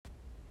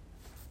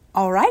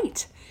All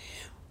right.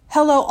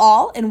 Hello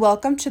all and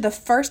welcome to the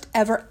first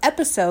ever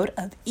episode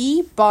of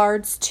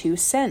eBard's 2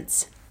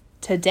 Cents.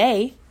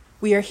 Today,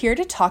 we are here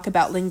to talk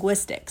about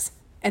linguistics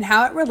and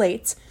how it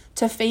relates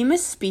to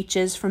famous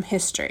speeches from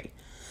history.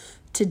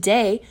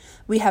 Today,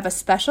 we have a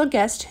special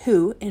guest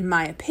who, in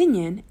my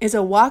opinion, is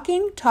a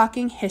walking,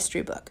 talking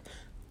history book.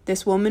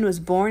 This woman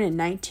was born in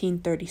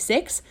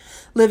 1936,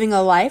 living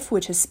a life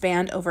which has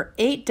spanned over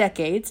 8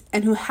 decades,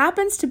 and who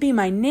happens to be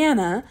my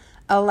Nana.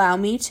 Allow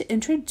me to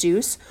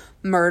introduce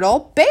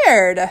Myrtle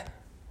Baird.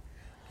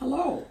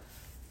 Hello.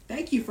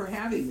 Thank you for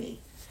having me.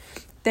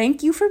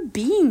 Thank you for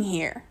being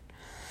here.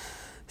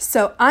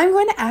 So I'm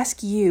going to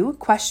ask you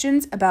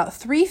questions about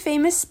 3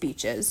 famous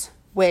speeches,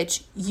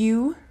 which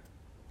you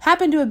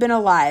happen to have been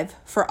alive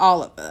for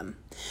all of them.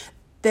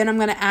 Then I'm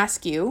going to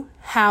ask you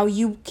how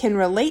you can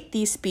relate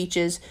these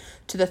speeches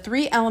to the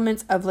 3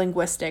 elements of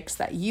linguistics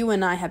that you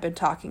and I have been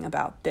talking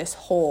about this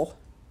whole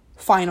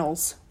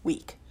finals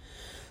week.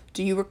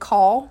 Do you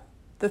recall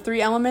the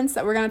 3 elements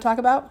that we're going to talk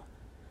about?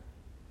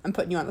 I'm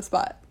putting you on the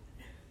spot.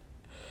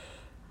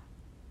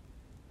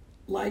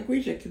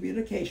 Language and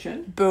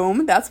communication.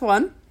 Boom, that's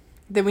one.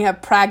 Then we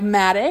have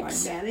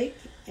pragmatics. Pragmatic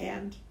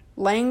and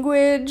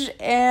language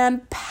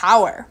and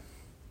power.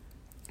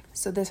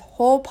 So this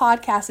whole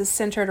podcast is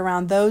centered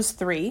around those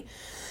 3.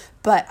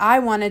 But I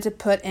wanted to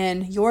put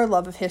in your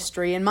love of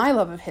history and my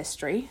love of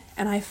history.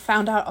 And I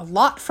found out a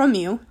lot from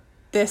you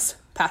this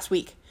past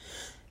week.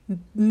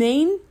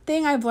 Main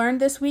thing I've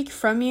learned this week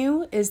from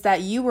you is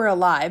that you were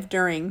alive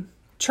during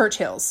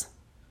Churchill's.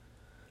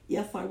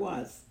 Yes, I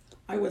was.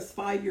 I was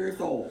 5 years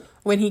old.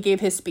 When he gave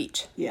his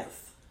speech.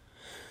 Yes.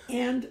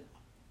 And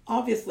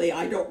obviously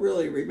I don't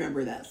really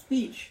remember that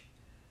speech,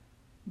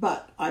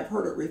 but I've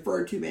heard it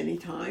referred to many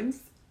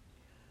times.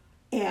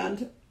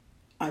 And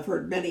I've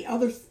heard many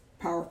other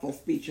powerful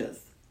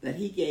speeches that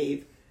he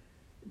gave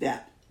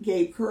that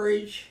gave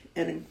courage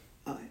and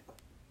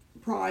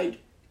pride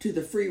to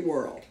the free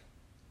world.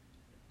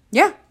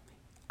 Yeah,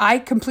 I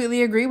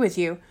completely agree with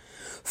you.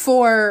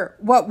 For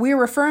what we're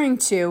referring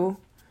to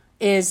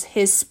is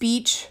his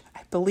speech,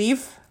 I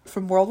believe,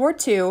 from World War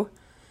II,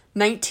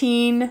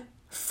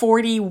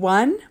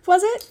 1941,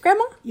 was it,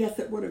 Grandma? Yes,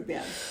 it would have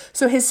been.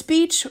 So his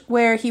speech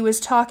where he was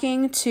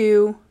talking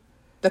to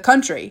the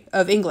country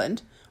of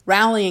England,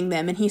 rallying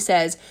them, and he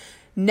says,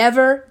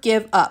 never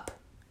give up,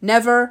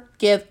 never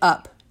give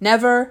up,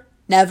 never,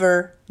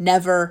 never,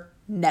 never,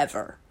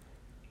 never.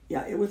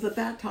 Yeah, it was at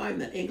that time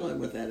that England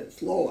was at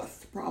its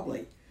lowest,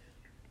 probably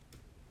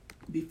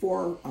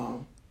before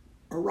or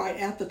right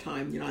at the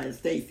time the United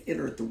States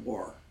entered the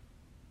war.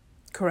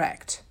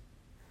 Correct.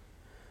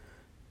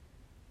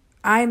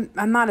 I'm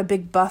not a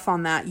big buff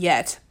on that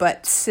yet,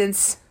 but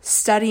since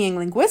studying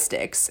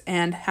linguistics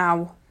and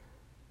how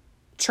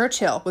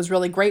Churchill was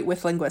really great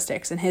with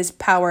linguistics and his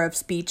power of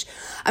speech,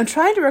 I'm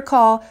trying to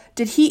recall,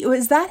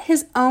 was that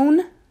his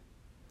own?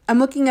 I'm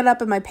looking it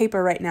up in my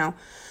paper right now.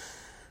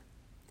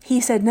 He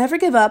said, never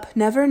give up,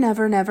 never,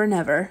 never, never,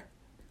 never.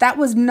 That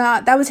was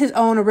his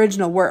own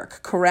original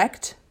work,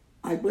 correct?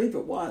 I believe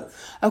it was.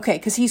 Okay,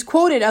 because he's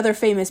quoted other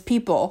famous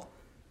people.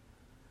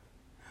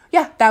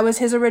 Yeah, that was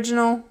his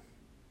original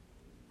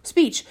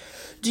speech.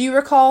 Do you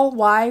recall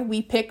why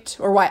we picked,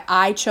 or why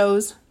I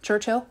chose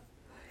Churchill?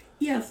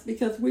 Yes,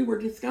 because we were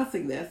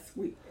discussing this,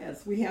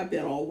 as we have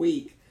been all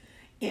week,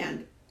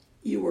 and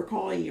you were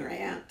calling your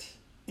aunt,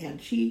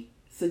 and she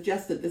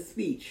suggested this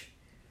speech,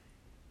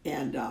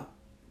 and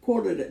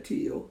quoted it to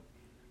you,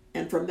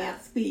 and from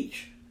that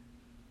speech,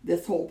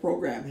 this whole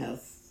program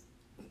has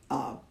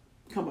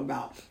come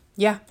about.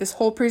 Yeah, this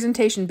whole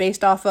presentation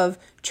based off of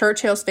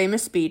Churchill's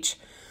famous speech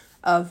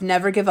of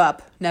never give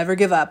up, never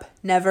give up,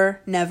 never,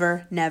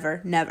 never,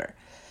 never, never.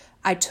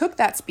 I took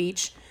that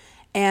speech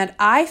and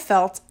I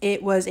felt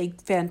it was a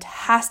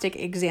fantastic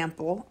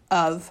example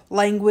of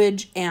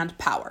language and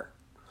power.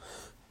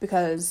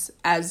 Because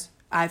as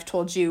I've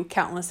told you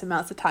countless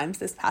amounts of times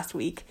this past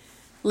week,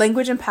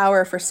 language and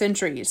power for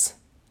centuries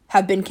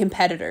have been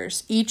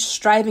competitors, each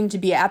striving to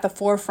be at the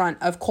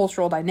forefront of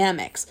cultural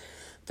dynamics.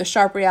 The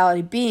sharp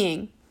reality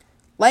being,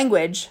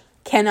 language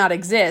cannot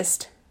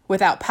exist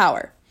without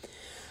power.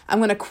 I'm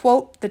going to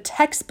quote the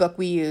textbook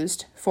we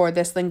used for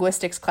this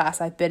linguistics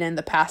class I've been in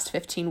the past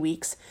 15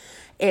 weeks.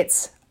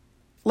 It's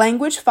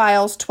Language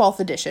Files 12th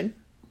edition.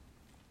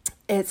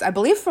 It's, I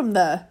believe, from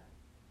the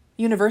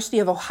University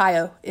of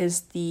Ohio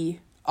is the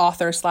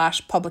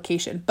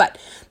author/publication, but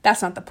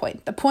that's not the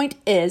point. The point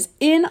is,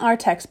 in our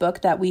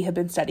textbook that we have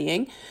been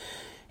studying,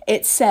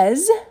 it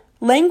says,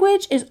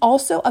 language is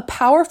also a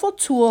powerful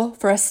tool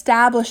for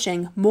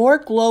establishing more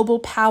global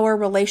power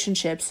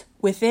relationships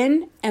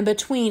within and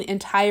between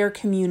entire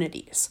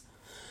communities.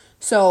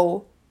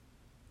 So,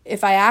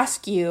 if I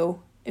ask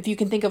you if you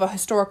can think of a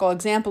historical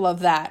example of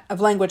that,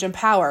 of language and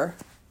power,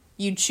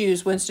 you'd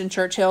choose Winston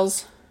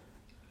Churchill's?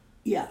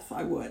 Yes,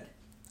 I would.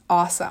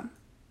 Awesome.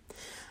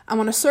 I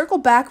want to circle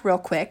back real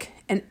quick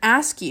and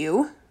ask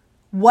you,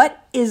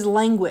 what is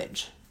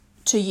language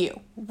to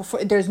you?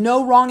 There's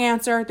no wrong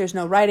answer. There's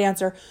no right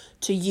answer.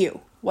 To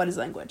you, what is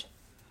language?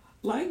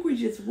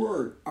 Language is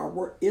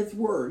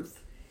words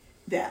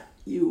that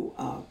you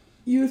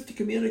use to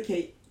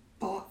communicate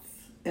thoughts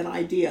and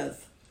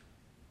ideas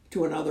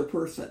to another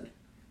person.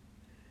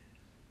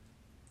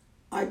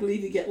 I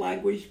believe you get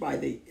language by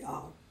the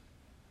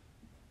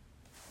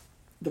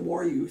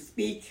more you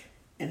speak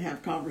and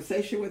have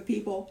conversation with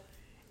people,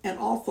 and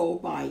also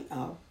by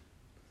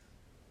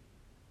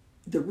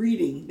the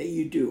reading that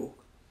you do.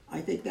 I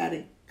think that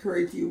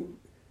encourages you,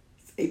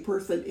 a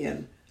person,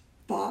 in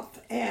thoughts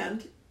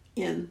and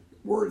in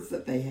words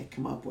that they had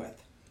come up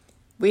with.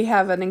 We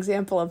have an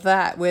example of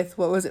that with,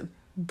 what was it,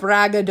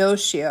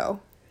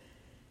 braggadocio.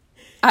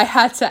 I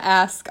had to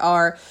ask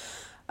our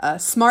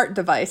smart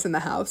device in the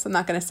house. I'm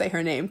not going to say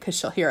her name because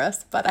she'll hear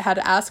us, but I had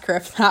to ask her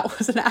if that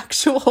was an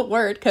actual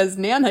word because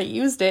Nana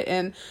used it,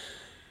 and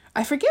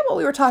I forget what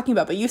we were talking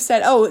about, but you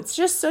said, oh, it's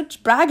just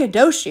such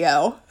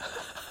braggadocio.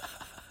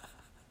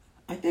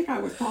 I think I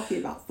was talking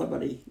about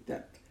somebody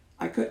that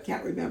I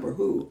can't remember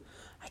who.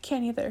 I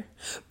can't either.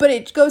 But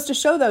it goes to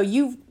show, though,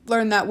 you've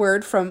learned that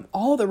word from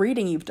all the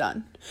reading you've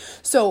done.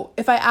 So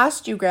if I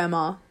asked you,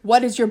 Grandma,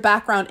 what is your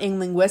background in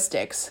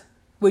linguistics,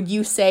 would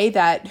you say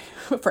that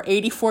for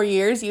 84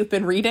 years you've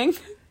been reading?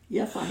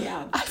 Yes, I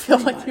have. I feel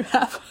like you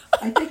have.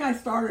 I think I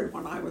started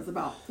when I was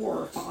about 4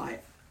 or 5.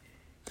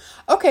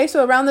 Okay,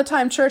 so around the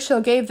time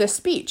Churchill gave this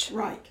speech.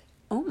 Right.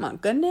 Oh, my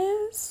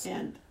goodness.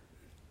 And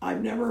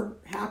I'm never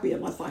happy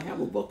unless I have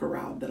a book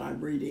around that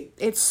I'm reading.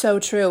 It's so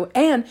true.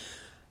 And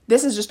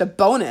this is just a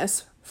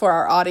bonus for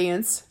our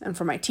audience and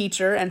for my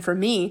teacher and for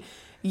me.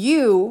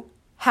 You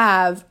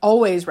have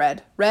always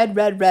read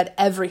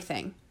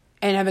everything,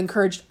 and have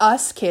encouraged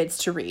us kids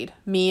to read,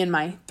 me and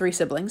my 3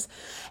 siblings.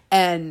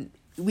 And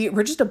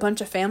we're just a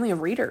bunch of family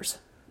of readers.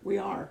 We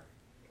are.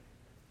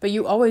 But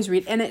you always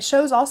read. And it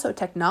shows also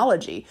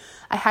technology.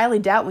 I highly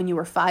doubt when you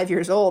were 5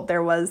 years old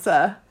there was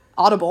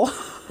Audible.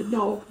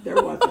 No,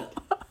 there wasn't.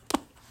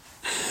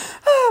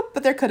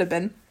 But there could have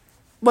been.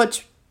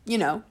 Which,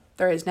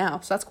 there is now.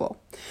 So that's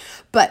cool.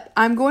 But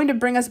I'm going to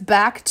bring us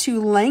back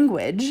to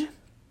language.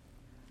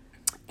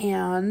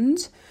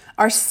 And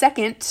our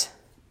second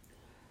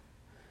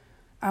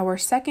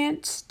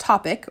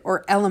topic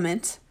or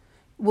element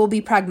will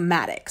be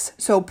pragmatics.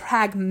 So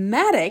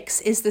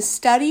pragmatics is the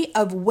study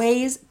of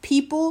ways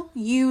people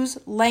use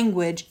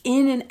language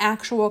in an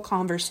actual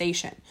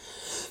conversation.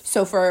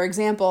 So for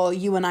example,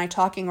 you and I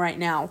talking right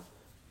now,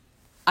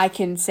 I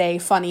can say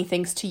funny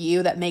things to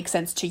you that make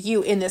sense to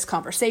you in this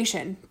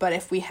conversation. But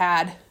if we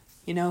had,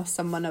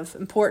 someone of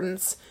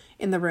importance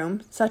in the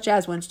room, such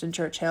as Winston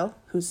Churchill,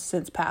 who's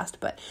since passed,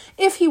 but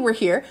if he were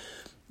here,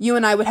 you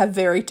and I would have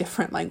very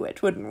different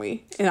language, wouldn't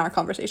we, in our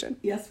conversation?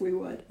 Yes, we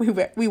would.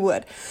 We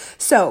would.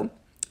 So,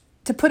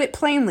 to put it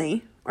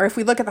plainly, or if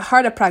we look at the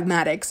heart of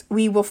pragmatics,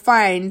 we will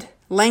find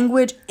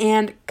language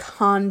and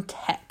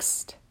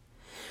context.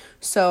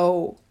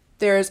 So,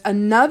 there's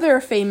another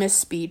famous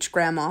speech,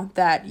 Grandma,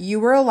 that you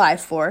were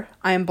alive for.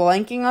 I am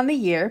blanking on the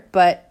year,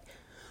 but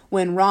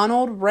when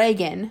Ronald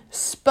Reagan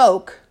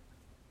spoke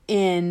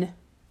in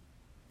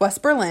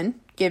West Berlin,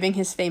 giving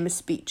his famous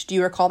speech. Do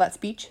you recall that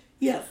speech?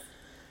 Yes.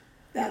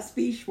 That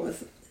speech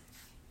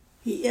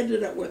he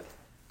ended it with,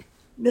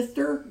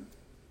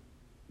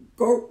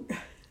 Go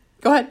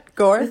ahead,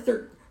 Gore.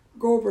 Mr.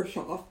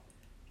 Gorbachev,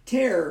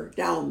 tear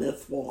down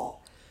this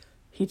wall.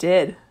 He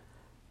did.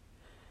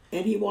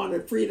 And he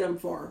wanted freedom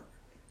for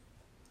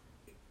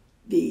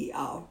the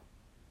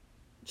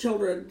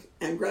children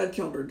and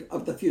grandchildren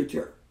of the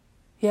future.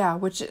 Yeah,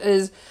 which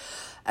is,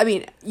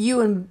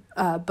 you and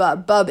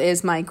Bub. Bub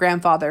is my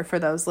grandfather, for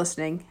those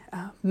listening,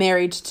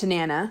 married to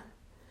Nana.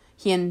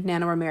 He and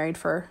Nana were married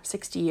for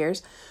 60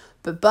 years.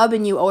 But Bub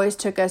and you always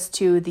took us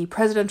to the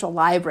presidential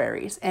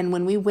libraries. And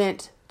when we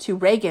went to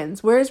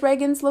Reagan's, where is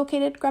Reagan's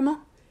located, Grandma?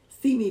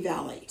 Simi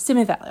Valley.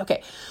 Simi Valley,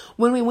 okay.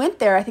 When we went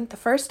there, I think the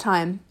first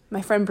time,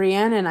 my friend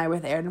Brianna and I were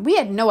there, and we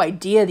had no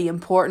idea the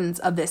importance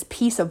of this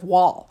piece of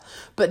wall.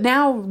 But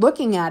now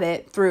looking at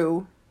it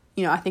through,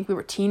 I think we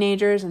were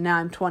teenagers, and now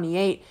I'm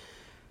 28,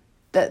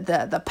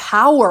 the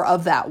power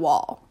of that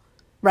wall,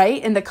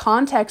 right? In the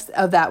context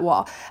of that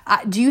wall.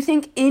 Do you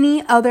think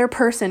any other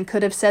person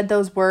could have said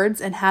those words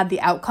and had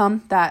the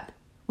outcome that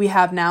we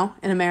have now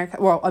in America,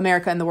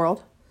 America and the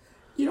world?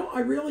 I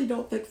really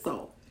don't think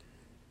so.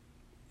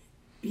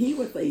 He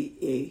was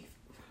a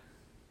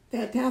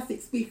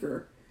fantastic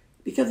speaker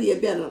because he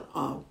had been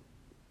a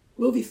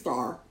movie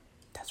star.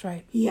 That's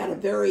right. He had a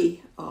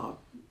very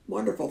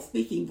wonderful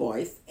speaking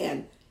voice,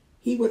 and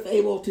he was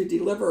able to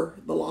deliver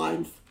the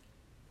lines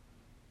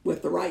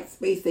with the right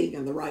spacing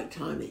and the right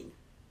timing.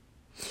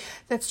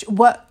 That's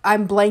what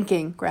I'm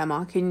blanking,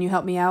 Grandma. Can you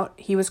help me out?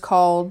 He was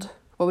called,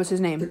 what was his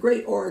name? The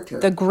Great Orator.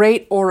 The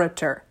Great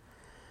Orator.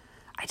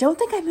 I don't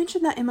think I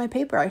mentioned that in my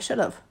paper. I should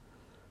have.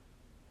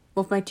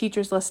 Well, if my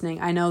teacher's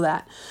listening, I know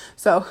that.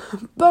 So,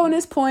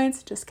 bonus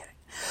points. Just kidding.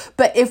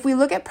 But if we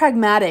look at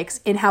pragmatics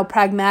and how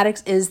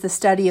pragmatics is the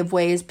study of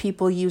ways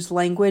people use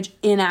language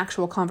in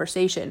actual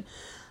conversation,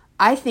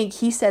 I think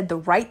he said the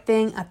right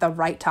thing at the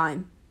right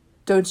time.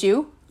 Don't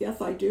you?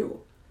 Yes, I do.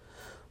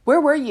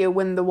 Where were you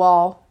when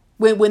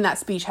when that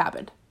speech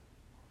happened?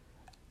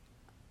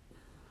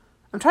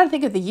 I'm trying to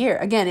think of the year.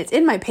 Again, it's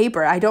in my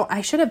paper.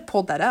 I should have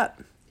pulled that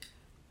up.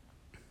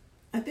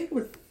 I think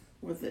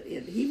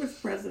he was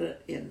president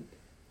in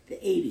the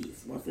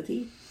 80s, wasn't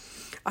he?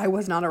 I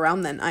was not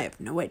around then. I have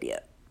no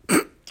idea.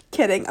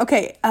 Kidding.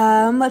 Okay,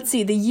 let's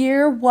see. The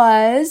year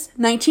was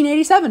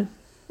 1987.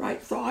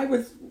 Right. So I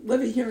was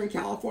living here in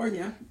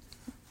California,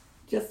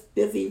 just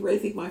busy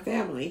raising my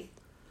family.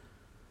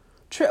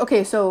 True.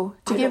 Okay, so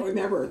I don't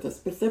remember the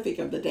specific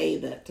of the day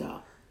that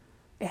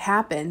it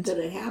happened.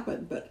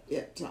 But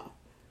it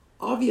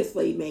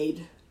obviously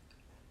made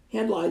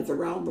headlines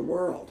around the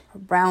world.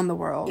 Around the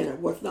world. And it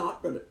was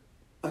not but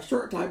a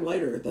short time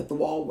later that the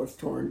wall was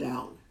torn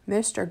down.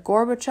 Mr.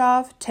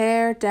 Gorbachev,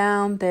 tear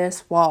down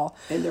this wall.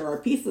 And there are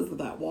pieces of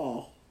that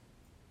wall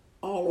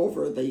all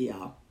over the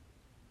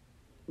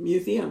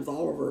museums,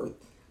 all over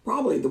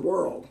probably the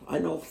world. I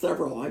know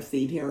several I've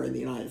seen here in the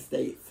United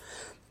States.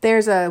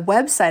 There's a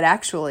website,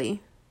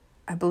 actually,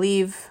 I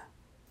believe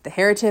the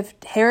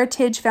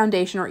Heritage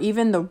Foundation or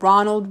even the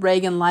Ronald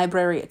Reagan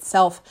Library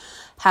itself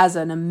has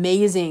an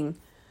amazing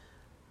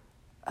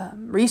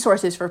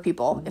resources for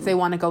people if they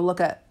want to go look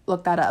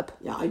that up.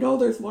 Yeah, I know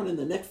there's one in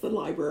the Nixon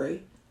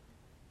Library,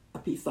 a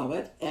piece of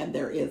it, and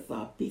there is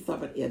a piece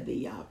of it in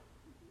the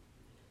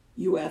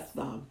U.S.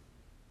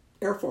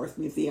 Air Force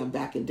Museum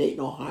back in Dayton,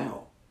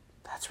 Ohio.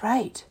 That's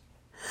right.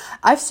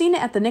 I've seen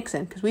it at the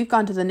Nixon because we've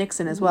gone to the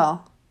Nixon as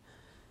well.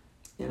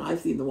 And I've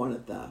seen the one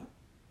at the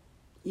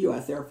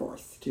U.S. Air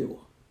Force, too.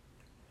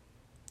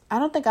 I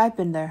don't think I've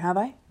been there, have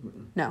I?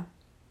 Mm-mm. No.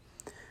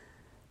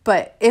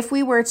 But if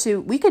we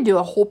could do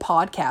a whole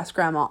podcast,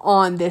 Grandma,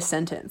 on this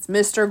sentence.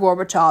 Mr.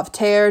 Gorbachev,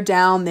 tear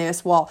down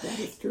this wall. That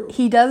is true.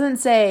 He doesn't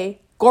say,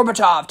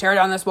 Gorbachev, tear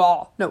down this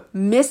wall. No,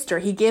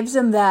 Mr. He gives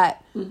him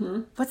that,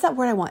 what's that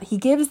word I want? He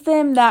gives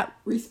them that...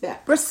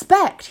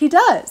 Respect. He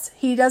does.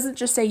 He doesn't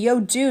just say, yo,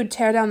 dude,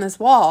 tear down this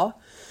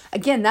wall.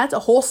 Again, that's a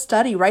whole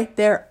study right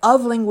there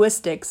of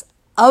linguistics,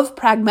 of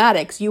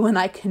pragmatics you and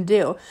I can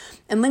do.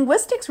 And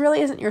linguistics really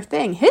isn't your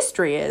thing.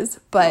 History is,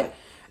 but... Right.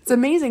 It's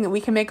amazing that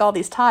we can make all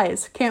these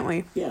ties, can't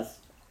we? Yes.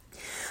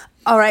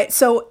 All right,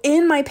 so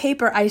in my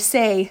paper, I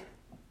say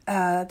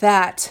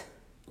that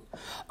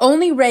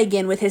only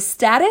Reagan, with his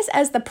status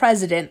as the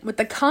president, with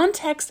the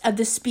context of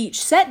the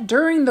speech set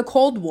during the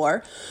Cold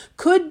War,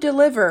 could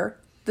deliver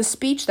the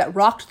speech that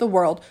rocked the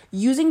world.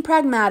 Using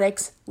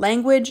pragmatics,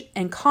 language,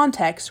 and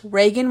context,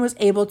 Reagan was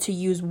able to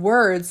use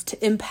words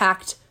to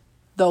impact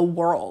the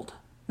world.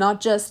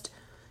 Not just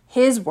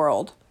his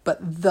world,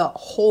 but the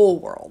whole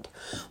world,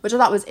 which I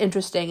thought was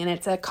interesting, and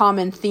it's a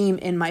common theme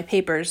in my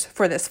papers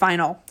for this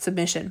final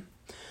submission.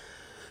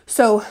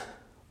 So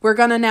we're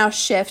going to now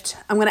shift.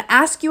 I'm going to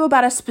ask you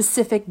about a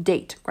specific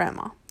date,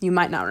 Grandma. You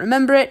might not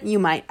remember it. You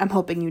might. I'm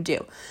hoping you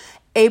do.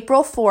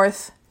 April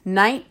 4th,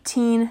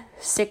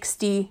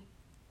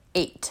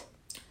 1968.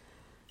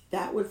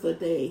 That was the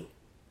day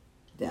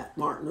that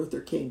Martin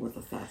Luther King was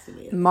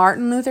assassinated.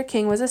 Martin Luther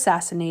King was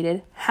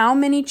assassinated. How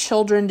many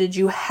children did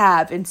you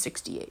have in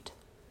 68?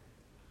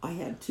 I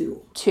had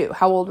two. Two.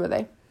 How old were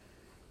they?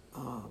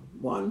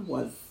 One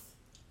was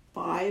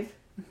 5,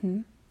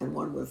 and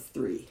one was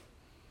 3.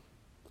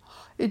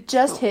 It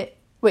just hit...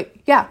 Wait,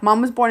 yeah, Mom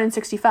was born in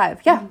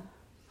 65. Yeah. Mm-hmm.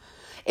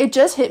 It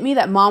just hit me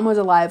that Mom was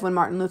alive when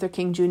Martin Luther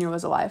King Jr.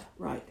 was alive.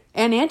 Right.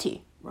 And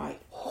Auntie.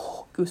 Right.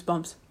 Oh,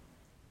 goosebumps.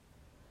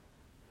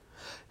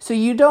 So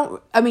you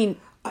don't... I mean...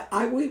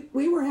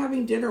 We were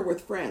having dinner with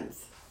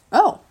friends.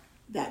 Oh.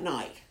 That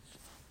night.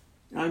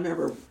 And I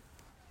remember...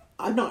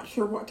 I'm not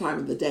sure what time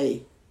of the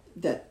day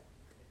that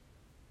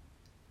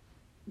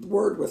the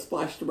word was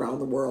flashed around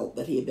the world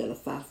that he had been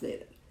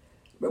assassinated.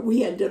 But we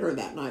had dinner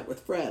that night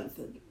with friends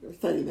and we were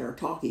sitting there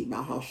talking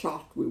about how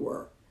shocked we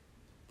were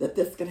that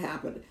this could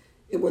happen.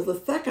 It was the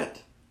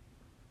second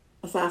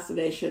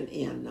assassination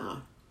in,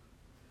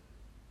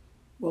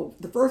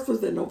 the first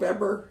was in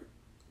November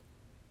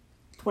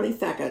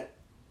 22nd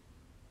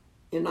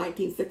in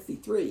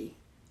 1963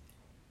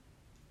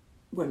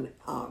 when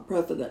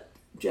President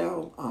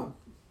John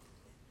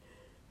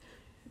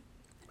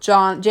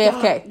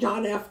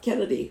F.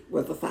 Kennedy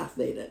was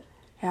assassinated.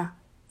 Yeah.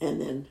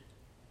 And then...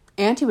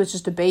 Auntie was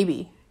just a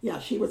baby. Yeah,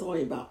 she was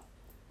only about...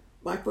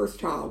 My first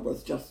child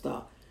was just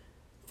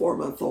 4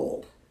 months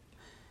old.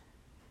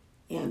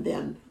 And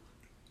then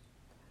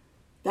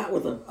that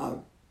was a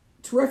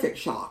terrific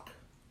shock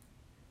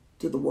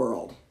to the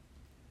world.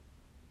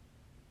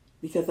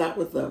 Because that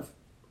was the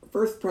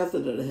first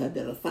president that had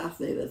been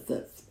assassinated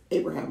since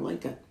Abraham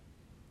Lincoln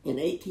in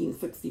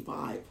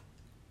 1865.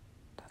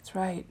 That's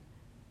right.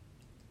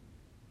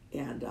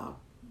 And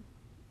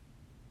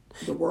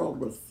the world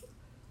was...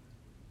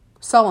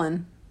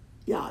 sullen.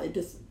 Yeah, it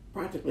just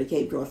practically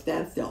came to a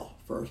standstill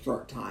for a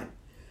short time.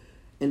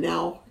 And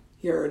now,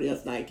 here it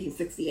is,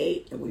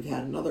 1968, and we've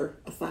had another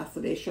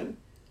assassination.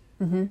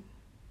 Mm-hmm.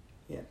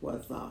 It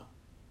was a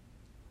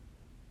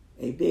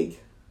big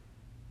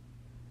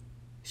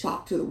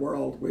shock to the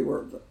world.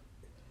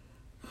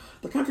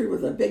 The country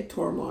was in big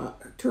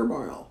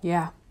turmoil.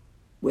 Yeah.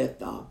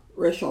 With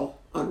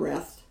racial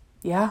unrest.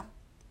 Yeah.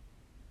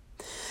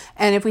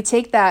 And if we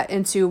take that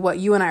into what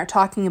you and I are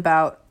talking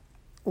about,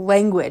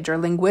 language or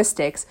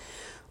linguistics,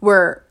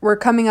 we're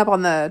coming up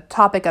on the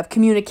topic of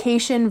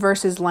communication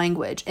versus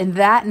language. And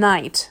that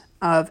night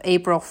of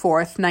April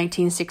 4th,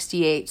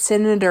 1968,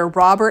 Senator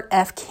Robert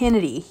F.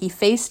 Kennedy, he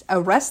faced a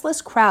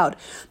restless crowd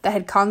that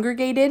had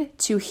congregated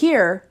to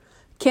hear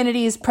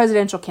Kennedy's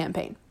presidential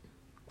campaign.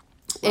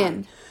 Right.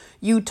 And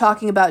you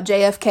talking about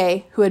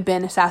JFK, who had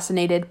been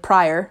assassinated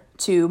prior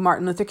to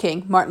Martin Luther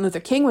King. Martin Luther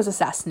King was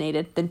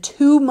assassinated. Then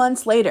 2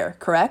 months later,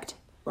 correct?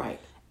 Right.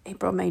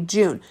 April, May,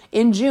 June.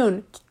 In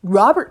June,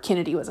 Robert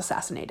Kennedy was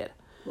assassinated.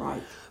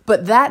 Right.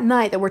 But that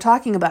night that we're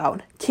talking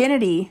about,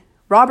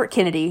 Robert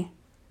Kennedy,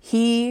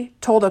 he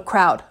told a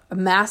crowd, a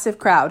massive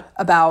crowd,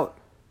 about...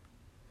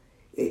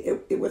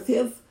 It was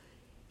his...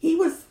 He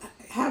was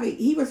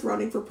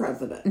running for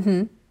president.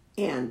 Mm-hmm.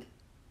 And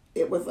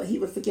he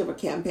was to give a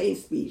campaign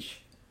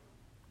speech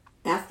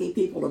asking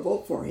people to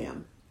vote for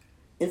him.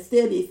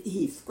 Instead,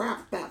 he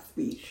scrapped that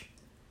speech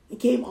and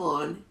came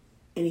on,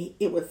 and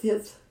it was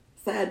his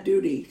sad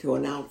duty to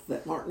announce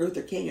that Martin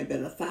Luther King had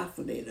been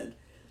assassinated.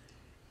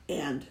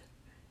 And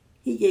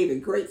he gave a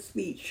great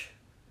speech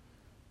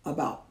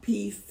about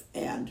peace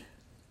and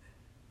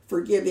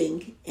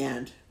forgiving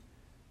and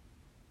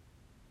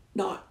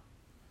not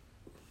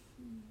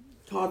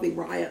causing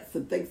riots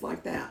and things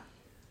like that.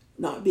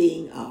 Not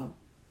being,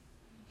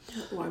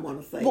 what do I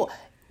want to say? Well,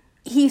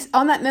 he's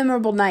on that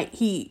memorable night,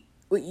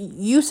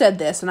 you said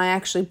this, and I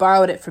actually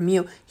borrowed it from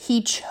you.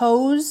 He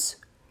chose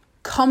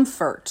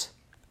comfort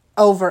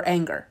over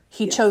anger.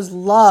 He chose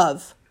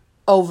love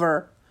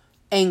over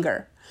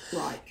anger.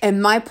 Right.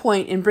 And my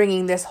point in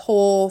bringing this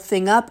whole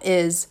thing up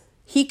is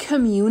he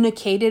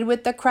communicated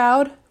with the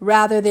crowd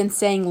rather than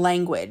saying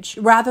language,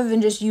 rather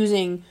than just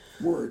using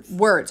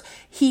words.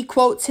 He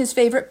quotes his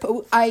favorite.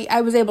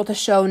 I was able to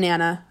show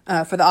Nana,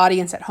 for the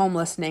audience at home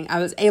listening, I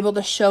was able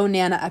to show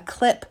Nana a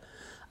clip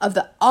of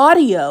the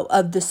audio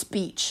of the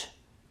speech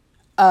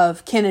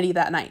of Kennedy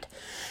that night.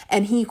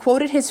 And he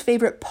quoted his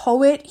favorite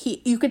poet.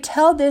 You could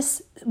tell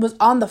this was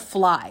on the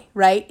fly,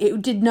 right?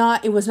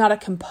 It was not a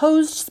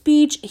composed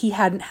speech. He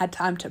hadn't had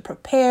time to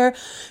prepare.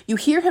 You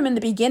hear him in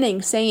the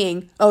beginning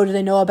saying, "Oh, do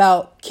they know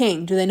about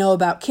King? Do they know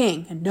about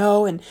King?" And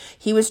no, and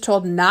he was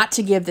told not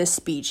to give this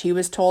speech. He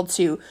was told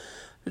to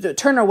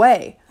turn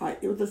away.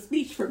 It was a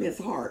speech from his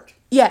heart.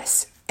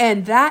 Yes.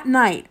 And that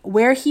night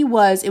where he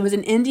was, it was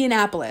in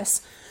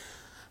Indianapolis.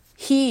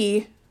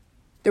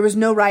 There was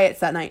no riots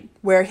that night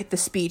where the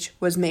speech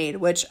was made,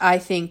 which I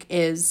think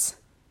is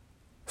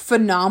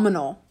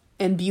phenomenal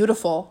and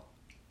beautiful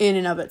in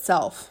and of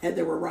itself. And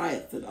there were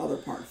riots in other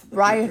parts of the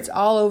Riots country.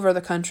 all over the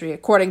country,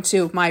 according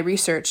to my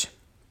research.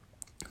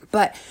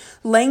 But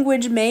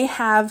language may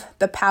have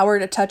the power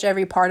to touch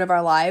every part of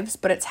our lives,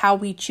 but it's how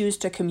we choose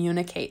to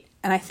communicate.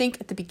 And I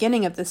think at the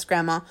beginning of this,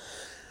 Grandma,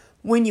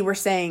 when you were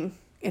saying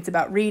it's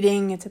about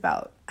reading, it's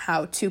about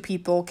how two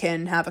people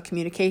can have a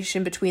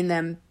communication between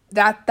them,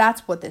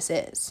 that's what this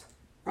is.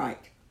 Right.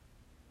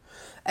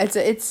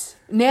 It's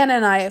Nana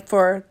and I,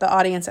 for the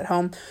audience at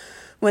home,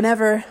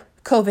 whenever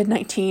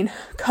COVID-19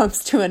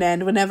 comes to an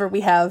end, whenever we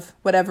have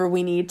whatever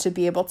we need to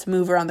be able to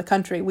move around the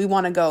country, we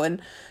want to go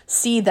and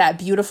see that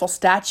beautiful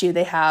statue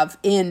they have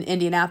in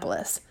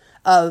Indianapolis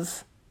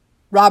of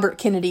Robert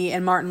Kennedy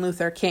and Martin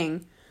Luther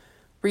King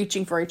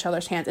reaching for each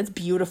other's hands. It's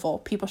beautiful.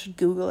 People should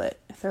Google it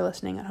if they're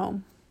listening at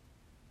home.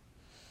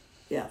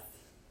 Yeah.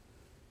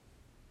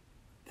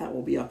 That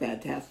will be a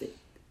fantastic.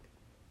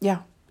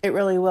 Yeah, it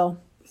really will.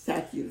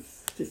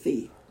 Statues to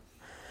see.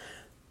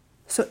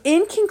 So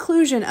in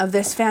conclusion of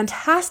this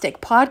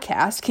fantastic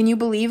podcast, can you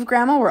believe,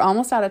 Grandma, we're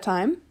almost out of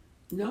time?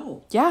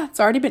 No. Yeah, it's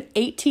already been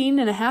 18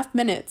 and a half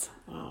minutes.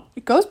 Wow.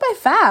 It goes by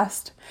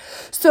fast.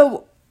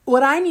 So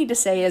what I need to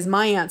say is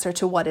my answer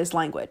to what is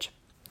language.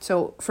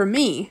 So for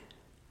me,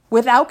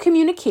 without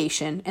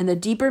communication and the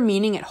deeper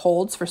meaning it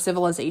holds for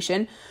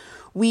civilization,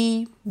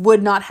 we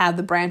would not have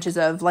the branches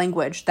of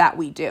language that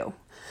we do.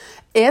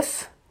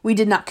 If we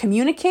did not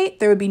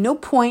communicate, there would be no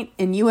point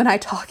in you and I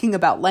talking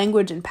about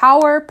language and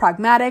power,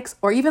 pragmatics,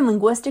 or even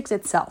linguistics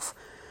itself.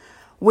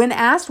 When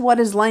asked what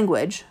is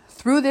language,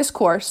 through this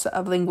course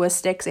of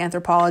Linguistics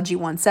Anthropology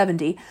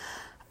 170,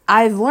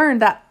 I've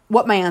learned that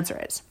what my answer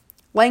is.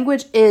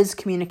 Language is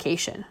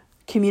communication.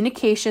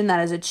 Communication that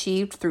is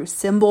achieved through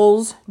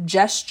symbols,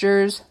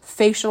 gestures,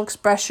 facial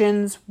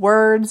expressions,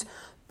 words,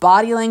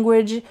 body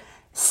language,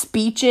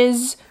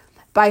 speeches,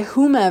 by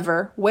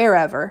whomever,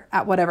 wherever,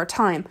 at whatever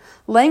time.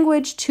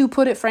 Language, to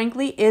put it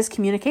frankly, is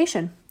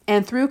communication.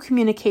 And through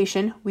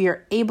communication, we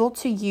are able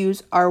to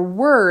use our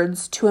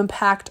words to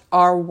impact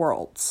our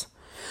worlds.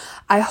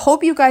 I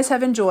hope you guys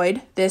have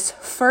enjoyed this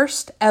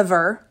first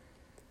ever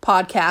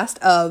podcast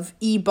of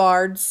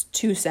eBard's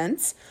 2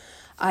 cents.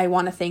 I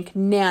want to thank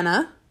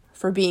Nana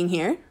for being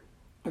here.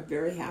 I'm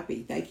very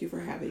happy. Thank you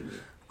for having me.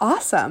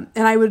 Awesome.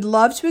 And I would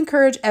love to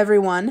encourage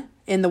everyone,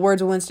 in the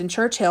words of Winston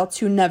Churchill,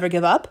 to never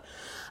give up.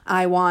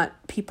 I want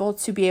people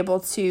to be able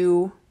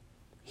to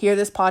hear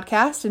this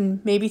podcast and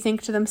maybe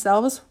think to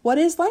themselves, what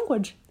is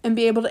language? And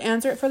be able to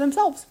answer it for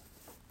themselves.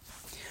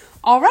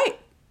 All right.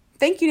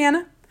 Thank you,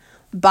 Nana.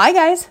 Bye,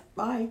 guys.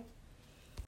 Bye.